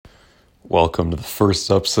Welcome to the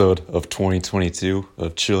first episode of 2022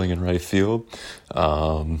 of Chilling in Right Field.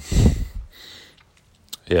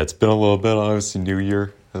 It's been a little bit. Obviously, New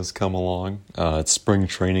Year has come along. It's spring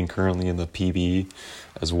training currently in the PBE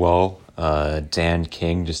as well. Dan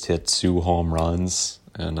King just hit 2 home runs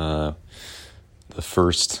in the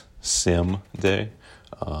first sim day.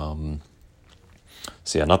 I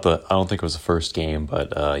don't think it was the first game,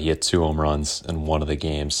 but he hit 2 home runs in one of the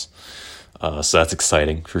games. So that's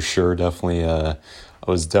exciting for sure. Definitely, I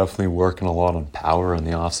was definitely working a lot on power in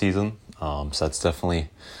the off season. So that's definitely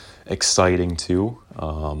exciting too.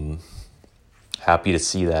 Happy to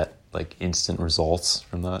see that like instant results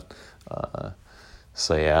from that.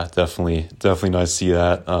 Definitely nice to see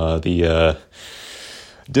that. The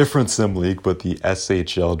different sim league, but the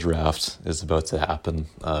SHL draft is about to happen,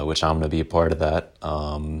 which I'm going to be a part of that.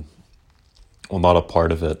 Well, not a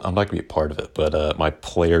part of it. I'm not going to be a part of it, but my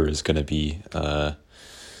player is going to be, I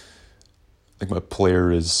think my player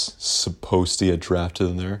is supposed to get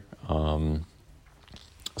drafted in there.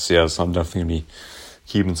 So I'm definitely going to be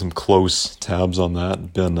keeping some close tabs on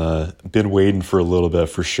that. Been waiting for a little bit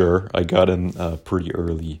for sure. I got in pretty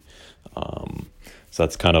early, so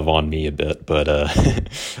that's kind of on me a bit. But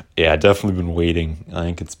definitely been waiting. I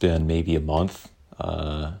think it's been maybe a month.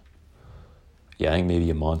 I think maybe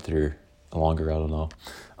a month or longer. I don't know.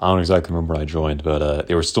 I don't exactly remember when I joined, but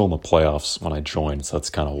they were still in the playoffs when I joined, so that's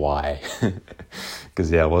kind of why. Because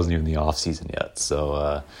it wasn't even the off season yet.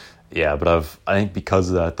 So but I think because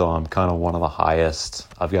of that though, I'm kind of one of the highest.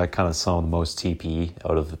 I've got kind of some of the most TP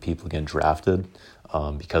out of the people getting drafted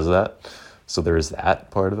because of that. So there is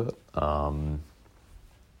that part of it.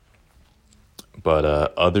 But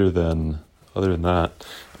other than that,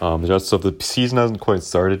 the season hasn't quite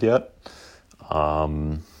started yet.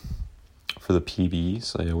 For the PB,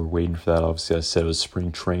 so we're waiting for that. Obviously, I said it was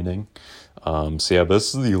spring training. But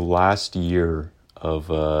this is the last year of.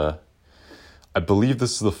 I believe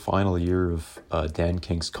this is the final year of Dan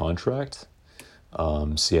King's contract.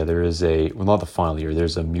 There is not the final year.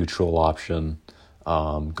 There's a mutual option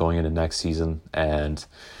going into next season, and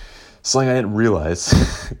something I didn't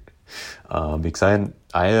realize because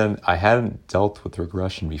I hadn't dealt with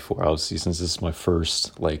regression before, obviously, since this is my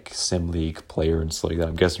first like sim league player and stuff like that.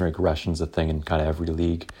 I'm guessing regression's a thing in kind of every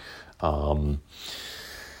league.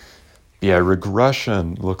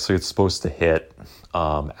 Regression looks like it's supposed to hit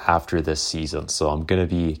after this season, so I'm gonna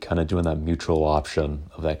be kind of doing that mutual option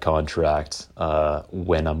of that contract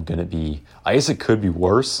when I'm gonna be. I guess it could be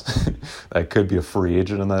worse. I could be a free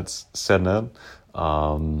agent and that's setting in.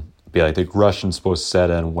 The regression's supposed to set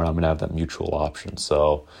in when I'm going to have that mutual option.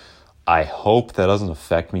 So I hope that doesn't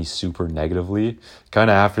affect me super negatively. Kind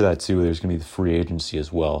of after that too, there's going to be the free agency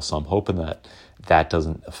as well. So I'm hoping that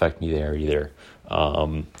doesn't affect me there either.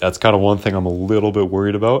 That's kind of one thing I'm a little bit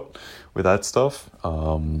worried about with that stuff.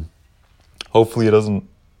 Hopefully it doesn't,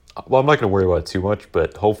 well, I'm not going to worry about it too much,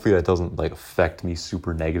 but hopefully that doesn't like affect me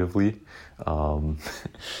super negatively.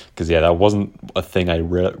 Because that wasn't a thing I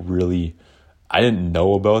really... I didn't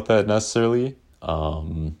know about that necessarily.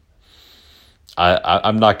 I'm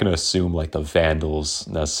not going to assume like the Vandals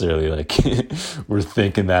necessarily like were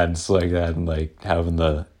thinking that and stuff like that and like having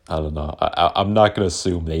the, I don't know. I'm not going to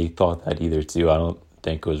assume they thought that either too. I don't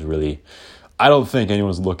think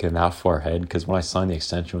anyone's looking that far ahead, because when I signed the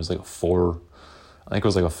extension, it was like a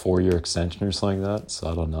 4-year extension or something like that. So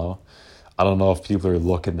I don't know. I don't know if people are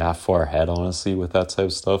looking that far ahead, honestly, with that type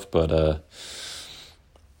of stuff, but,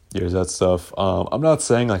 there's that stuff. I'm not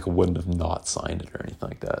saying like I wouldn't have not signed it or anything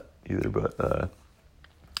like that either, but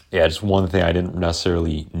just one thing I didn't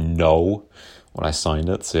necessarily know when I signed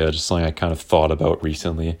it. So just something I kind of thought about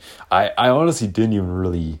recently. I honestly didn't even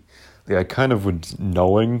really, I kind of would,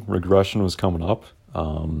 knowing regression was coming up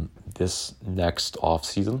this next off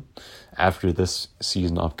season. After this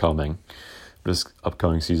upcoming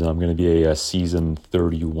season, I'm going to be a season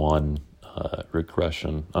 31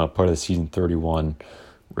 regression, part of the season 31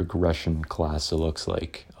 regression class, it looks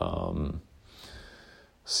like.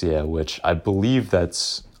 Which I believe I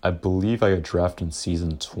got drafted in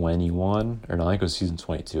season 21, or no, I think it was season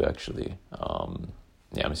 22 actually. I'm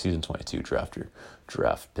a season 22 draft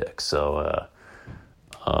pick. So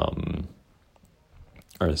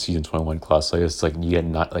or the season 21 class. So I guess it's like you get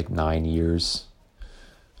 9 years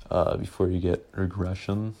before you get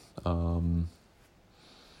regression. Around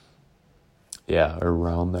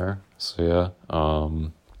there. So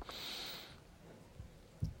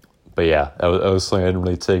that was something I didn't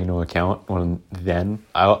really take into account when then.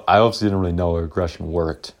 I obviously didn't really know regression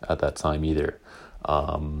worked at that time either.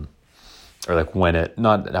 Or like when it,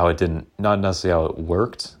 not necessarily how it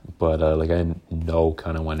worked, but I didn't know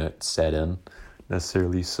kind of when it set in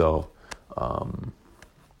necessarily. So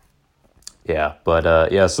Yeah,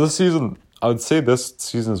 but yeah. So this season, I would say this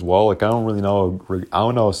season as well. Like I don't really know. I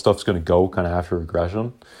don't know if stuff's gonna go kind of after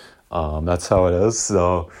regression. That's how it is.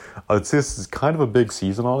 So I would say this is kind of a big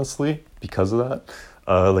season, honestly, because of that.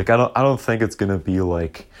 Like I don't think it's gonna be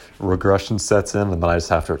like regression sets in and then I just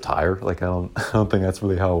have to retire. Like I don't think that's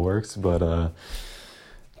really how it works. But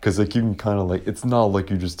because like you can kind of like it's not like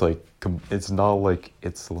you just like it's not like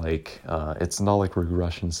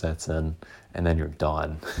regression sets in and then you're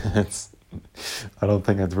done. It's I don't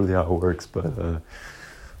think that's really how it works, but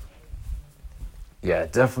yeah,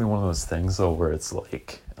 definitely one of those things though where it's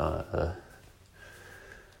definitely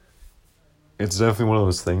one of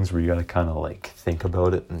those things where you gotta kind of like think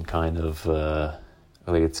about it and kind of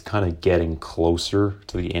like it's kind of getting closer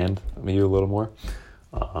to the end, maybe a little more.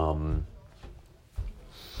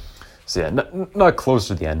 So yeah, not close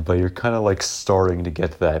to the end, but you're kind of like starting to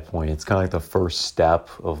get to that point. It's kind of like the first step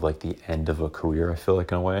of like the end of a career, I feel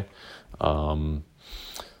like in a way. So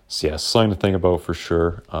yeah, something to think about for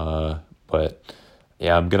sure. But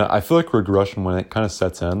yeah, I feel like regression when it kind of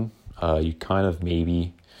sets in, you kind of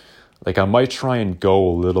maybe, like I might try and go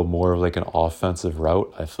a little more of like an offensive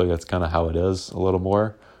route. I feel like that's kind of how it is a little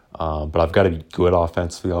more. But I've got to be good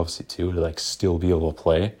offensively, obviously too, to like still be able to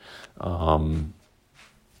play.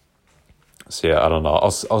 So yeah, I don't know.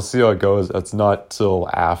 I'll see how it goes. It's not till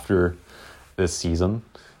after this season.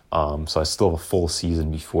 So I still have a full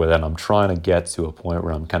season before that. I'm trying to get to a point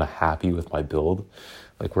where I'm kind of happy with my build,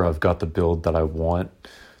 like where I've got the build that I want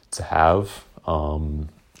to have, and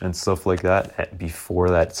stuff like that before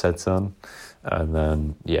that sets in. And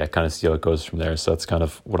then, yeah, kind of see how it goes from there. So that's kind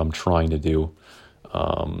of what I'm trying to do.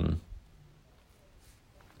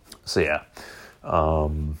 So yeah.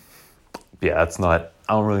 Yeah,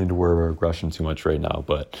 I don't really need to worry about regression too much right now,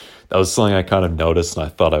 but that was something I kind of noticed and I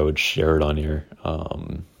thought I would share it on here.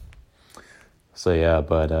 So yeah,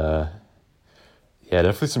 but yeah,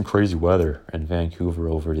 definitely some crazy weather in Vancouver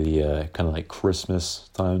over the kind of like Christmas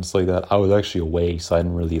times like that. I was actually away, so I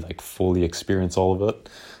didn't really like fully experience all of it.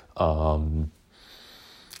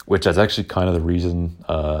 Which is actually kind of the reason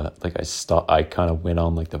like I kind of went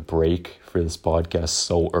on like the break for this podcast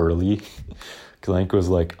so early. Cause I think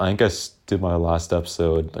I did my last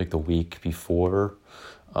episode like the week before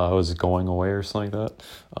I was going away or something like that.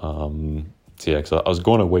 So yeah, cause I was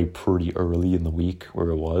going away pretty early in the week where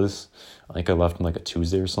it was. I think I left on like a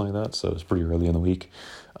Tuesday or something like that, so it was pretty early in the week.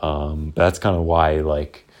 But that's kind of why I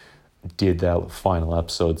like did that final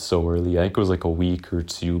episode so early. I think it was like a week or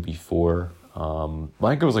two before. I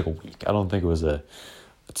think it was like a week. I don't think it was a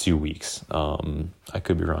 2 weeks. I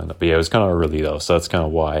could be wrong, but yeah, it was kind of early though, so that's kind of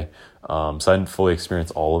why. So I didn't fully experience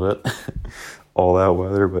all of it, all that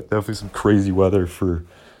weather, but definitely some crazy weather for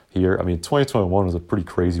here. I mean, 2021 was a pretty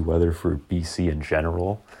crazy weather for BC in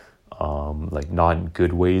general. Like not in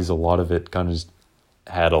good ways. A lot of it kind of just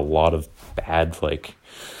had a lot of bad, like,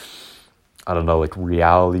 I don't know, like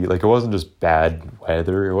reality. Like it wasn't just bad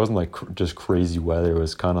weather. It wasn't like just crazy weather. It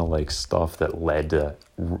was kind of like stuff that led to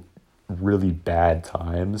really bad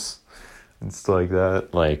times and stuff like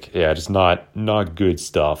that. Like, yeah, just not good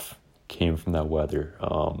stuff came from that weather.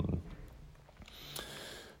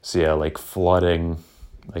 So yeah, like flooding,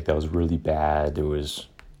 like that was really bad. There was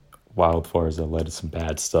wildfires that led to some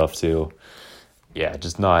bad stuff too. Yeah,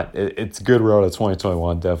 just not. It's a good road of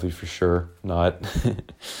 2021, definitely for sure. Not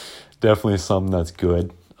definitely something that's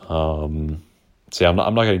good. So yeah, I'm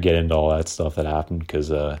not gonna get into all that stuff that happened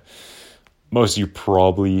because most of you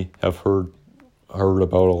probably have heard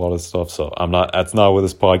about a lot of stuff. So I'm not. That's not what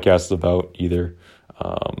this podcast is about either.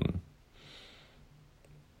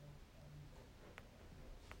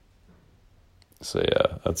 So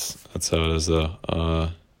yeah, that's how it is though.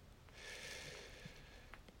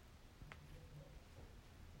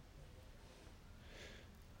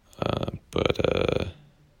 But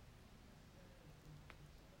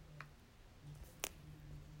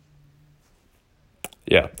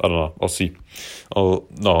yeah, I don't know. I'll see. Oh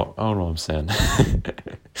no, I don't know what I'm saying.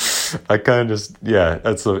 I kind of just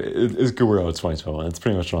it's good. We're out of 2021. That's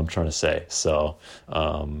pretty much what I'm trying to say. So,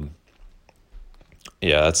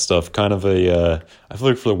 yeah, that stuff. Kind of I feel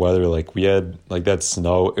like for the weather, like we had like that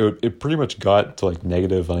snow. It pretty much got to like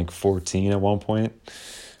negative, I think 14 at one point,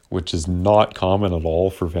 which is not common at all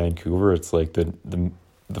for Vancouver. It's like the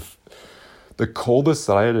coldest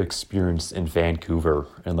that I had experienced in Vancouver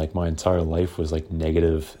in like my entire life was like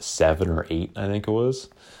 -7 or 8, I think it was.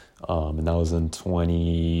 And that was in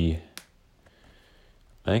 20.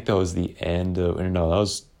 I think that was the end of, no, that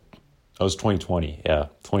was 2020. Yeah,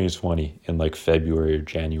 2020 in like February or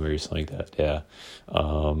January or something like that. Yeah.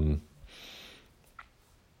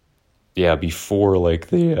 yeah, before like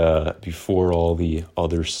before all the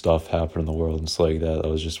other stuff happened in the world and stuff like that. That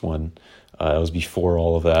was just when that was before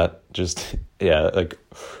all of that. Just yeah, like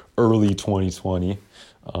early 2020.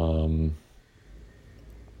 Um,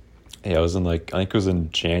 yeah, it was in like I think it was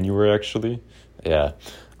in January actually. Yeah.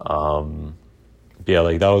 Um, yeah,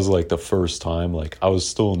 like that was like the first time. Like I was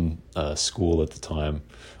still in school at the time.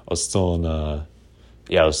 I was still in I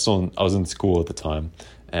was in school at the time,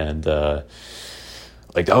 and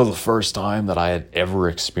like that was the first time that I had ever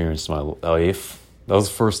experienced my life. That was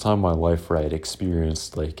the first time in my life where I had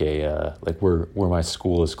experienced like like where my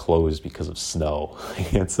school is closed because of snow.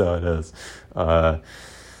 That's how it is. Uh,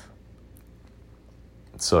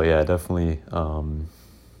 so yeah, definitely.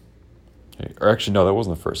 Or actually, no, that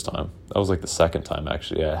wasn't the first time. That was like the second time,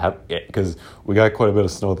 actually. Yeah, because we got quite a bit of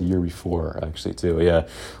snow the year before, actually, too. Yeah.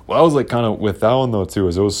 Well, I was like kind of with that one though too.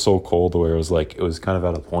 Is it was so cold where it was kind of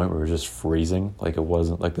at a point where it was just freezing. Like it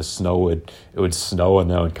wasn't like the snow would snow and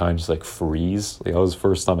then it would kind of just like freeze. Like that was the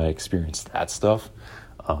first time I experienced that stuff.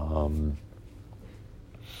 Um,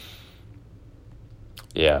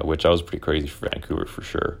 yeah, which I was pretty crazy for Vancouver for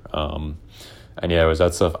sure. And yeah, it was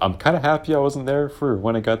that stuff. I'm kind of happy I wasn't there for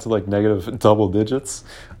when it got to like negative double digits,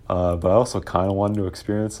 but I also kind of wanted to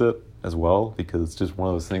experience it as well because it's just one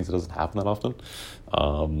of those things that doesn't happen that often.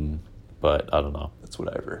 But I don't know, it's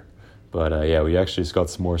whatever. But yeah, we actually just got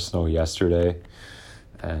some more snow yesterday,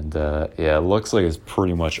 and yeah, it looks like it's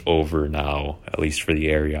pretty much over now, at least for the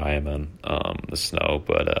area I am in, the snow.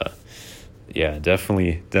 But yeah,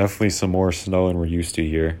 definitely some more snow than we're used to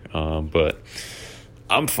here. But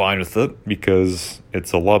I'm fine with it because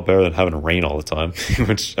it's a lot better than having rain all the time,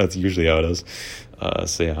 which that's usually how it is.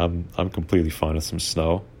 So yeah, I'm completely fine with some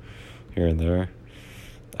snow here and there.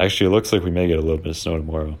 Actually, it looks like we may get a little bit of snow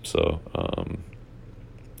tomorrow, so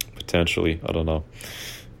potentially, I don't know.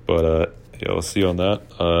 But yeah, we'll see on that.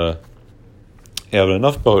 Yeah, but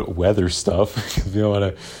enough about weather stuff if you don't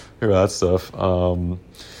want to hear about that stuff.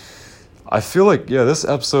 I feel like, yeah, this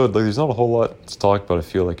episode, like, there's not a whole lot to talk about, I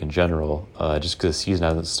feel like, in general, just because the season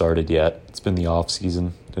hasn't started yet. It's been the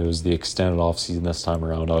off-season. It was the extended off-season this time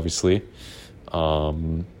around, obviously.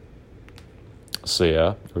 So,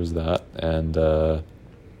 yeah, there was that. And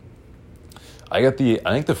I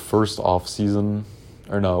think the first off-season,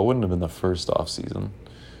 or no, it wouldn't have been the first off-season.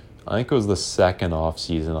 I think it was the second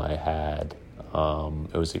off-season I had.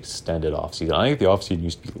 It was extended off-season. I think the off-season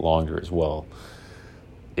used to be longer as well.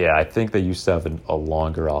 Yeah, I think they used to have a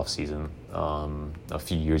longer off season a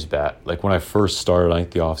few years back. Like when I first started, I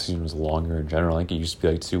think the off season was longer in general. I think it used to be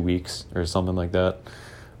like 2 weeks or something like that.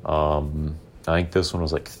 I think this one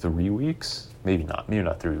was like 3 weeks, maybe not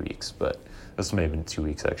 3 weeks, but this may have been 2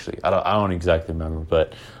 weeks actually. I don't exactly remember,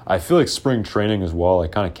 but I feel like spring training as well. I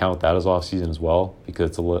kind of count that as off season as well because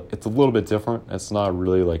it's a little bit different. It's not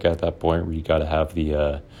really like at that point where you got to have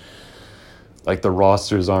the like the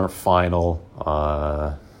rosters aren't final.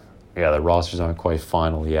 Yeah, the rosters aren't quite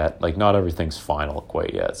final yet. Like not everything's final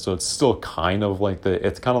quite yet. So it's still kind of like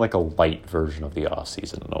it's kind of like a light version of the off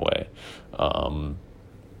season in a way.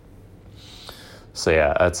 So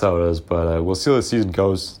yeah, that's how it is. But we'll see how the season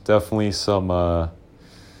goes. Definitely some.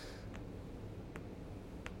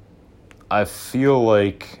 I feel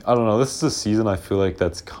like I don't know. This is a season I feel like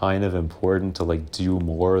that's kind of important to like do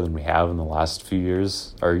more than we have in the last few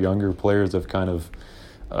years. Our younger players have kind of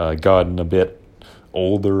gotten a bit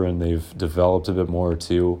older and they've developed a bit more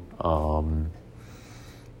too.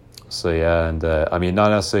 So yeah, and I mean,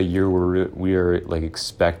 not necessarily a year where we are like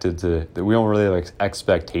expected to. We don't really have like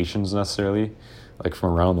expectations necessarily, like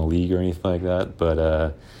from around the league or anything like that.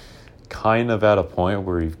 But kind of at a point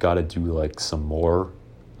where you've got to do like some more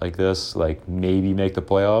like this, like maybe make the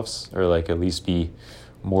playoffs or like at least be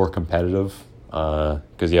more competitive.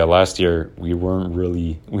 Because yeah, last year we didn't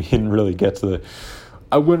really get to the.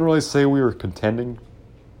 I wouldn't really say we were contending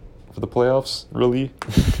for the playoffs, really.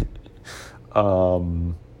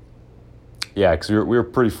 Yeah, because we were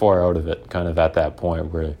pretty far out of it, kind of at that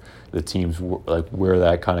point where the teams were, like where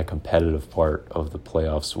that kind of competitive part of the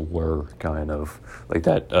playoffs were, kind of like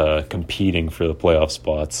that competing for the playoff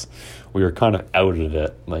spots. We were kind of out of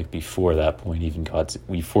it, like before that point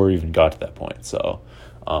before we even got to that point. So,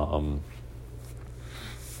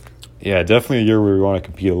 yeah, definitely a year where we want to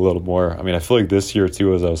compete a little more. I mean, I feel like this year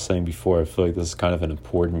too, as I was saying before, I feel like this is kind of an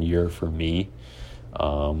important year for me.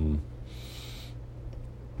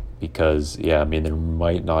 Because, yeah, I mean, there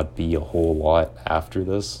might not be a whole lot after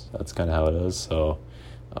this. That's kind of how it is. So,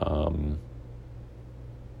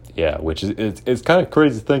 yeah, which is it's kind of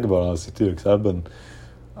crazy to think about, honestly, too, because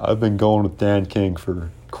I've been going with Dan King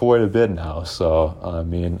for quite a bit now. So I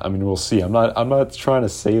mean, we'll see. I'm not trying to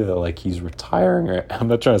say that like he's retiring, or I'm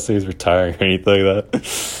not trying to say he's retiring or anything like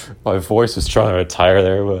that. My voice is trying to retire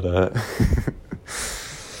there, but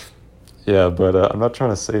yeah, but I'm not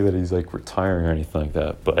trying to say that he's like retiring or anything like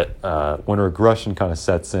that. But when regression kind of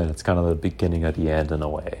sets in, it's kind of the beginning of the end in a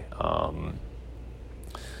way.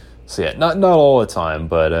 So yeah, not all the time,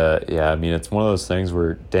 but yeah, I mean, it's one of those things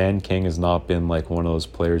where Dan King has not been like one of those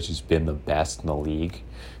players who's been the best in the league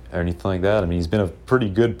or anything like that. I mean, he's been a pretty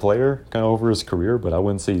good player kind of over his career, but I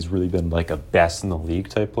wouldn't say he's really been like a best in the league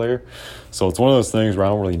type player. So it's one of those things where I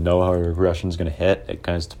don't really know how regression is going to hit. It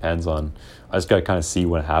kind of depends on, I just got to kind of see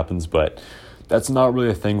what happens, but that's not really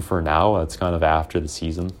a thing for now. That's kind of after the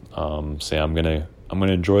season. So yeah, I'm gonna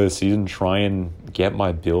enjoy the season, try and get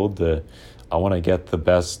my build to. I want to get the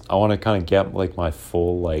best. I want to kind of get like my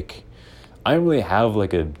full like. I didn't really have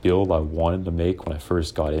like a build I wanted to make when I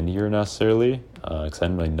first got in here necessarily, because I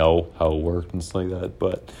didn't really know how it worked and stuff like that.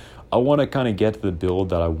 But I want to kind of get to the build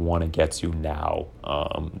that I want to get to now,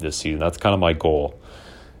 this season. That's kind of my goal.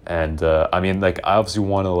 And I mean, like, I obviously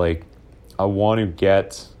want to like,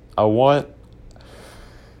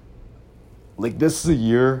 like, this is a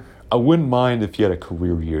year. I wouldn't mind if you had a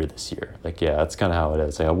career year this year. Like, yeah, that's kind of how it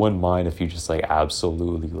is. Like, I wouldn't mind if you just like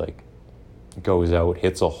absolutely like goes out,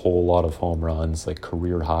 hits a whole lot of home runs, like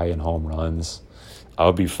career high in home runs. I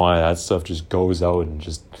would be fine. That stuff just goes out and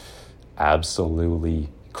just absolutely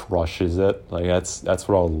crushes it. Like, that's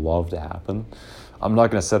what I would love to happen. I'm not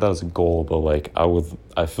gonna set that as a goal, but like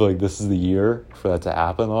I feel like this is the year for that to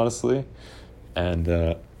happen, honestly.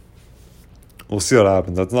 And we'll see what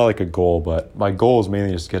happens. That's not like a goal, but my goal is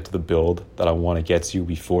mainly just to get to the build that I want to get to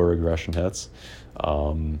before regression hits.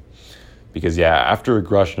 Because yeah, after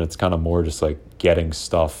regression, it's kind of more just like getting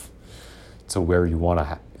stuff to where you want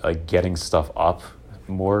to, like getting stuff up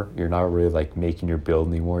more. You're not really like making your build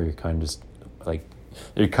anymore. You're kind of just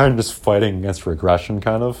fighting against regression,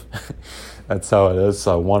 kind of. That's how it is.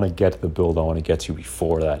 So I want to get to the build I want to get to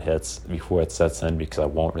before that hits, before it sets in, because I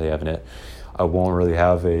won't really have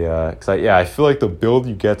a because I feel like the build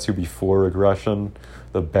you get to before regression,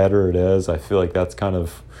 the better it is. I feel like that's kind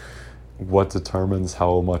of what determines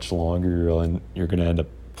how much longer you're going to end up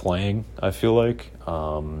playing, I feel like.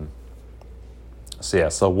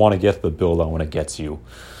 So I want to get to the build I want to get to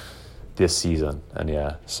this season. And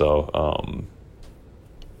yeah, so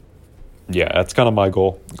yeah, that's kind of my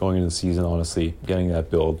goal going into the season, honestly, getting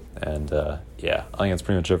that build. And yeah, I think that's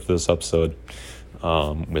pretty much it for this episode.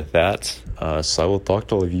 With that, so I will talk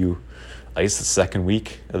to all of you, I guess, the second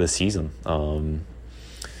week of the season.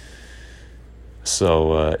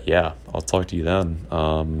 Yeah, I'll talk to you then.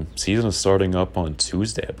 Season is starting up on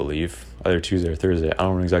Tuesday, I believe, either Tuesday or Thursday. I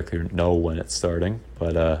don't exactly know when it's starting,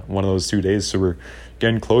 but one of those 2 days. So we're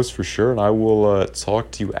getting close for sure, and I will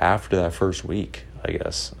talk to you after that first week, I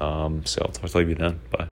guess. So I'll talk to you then. Bye.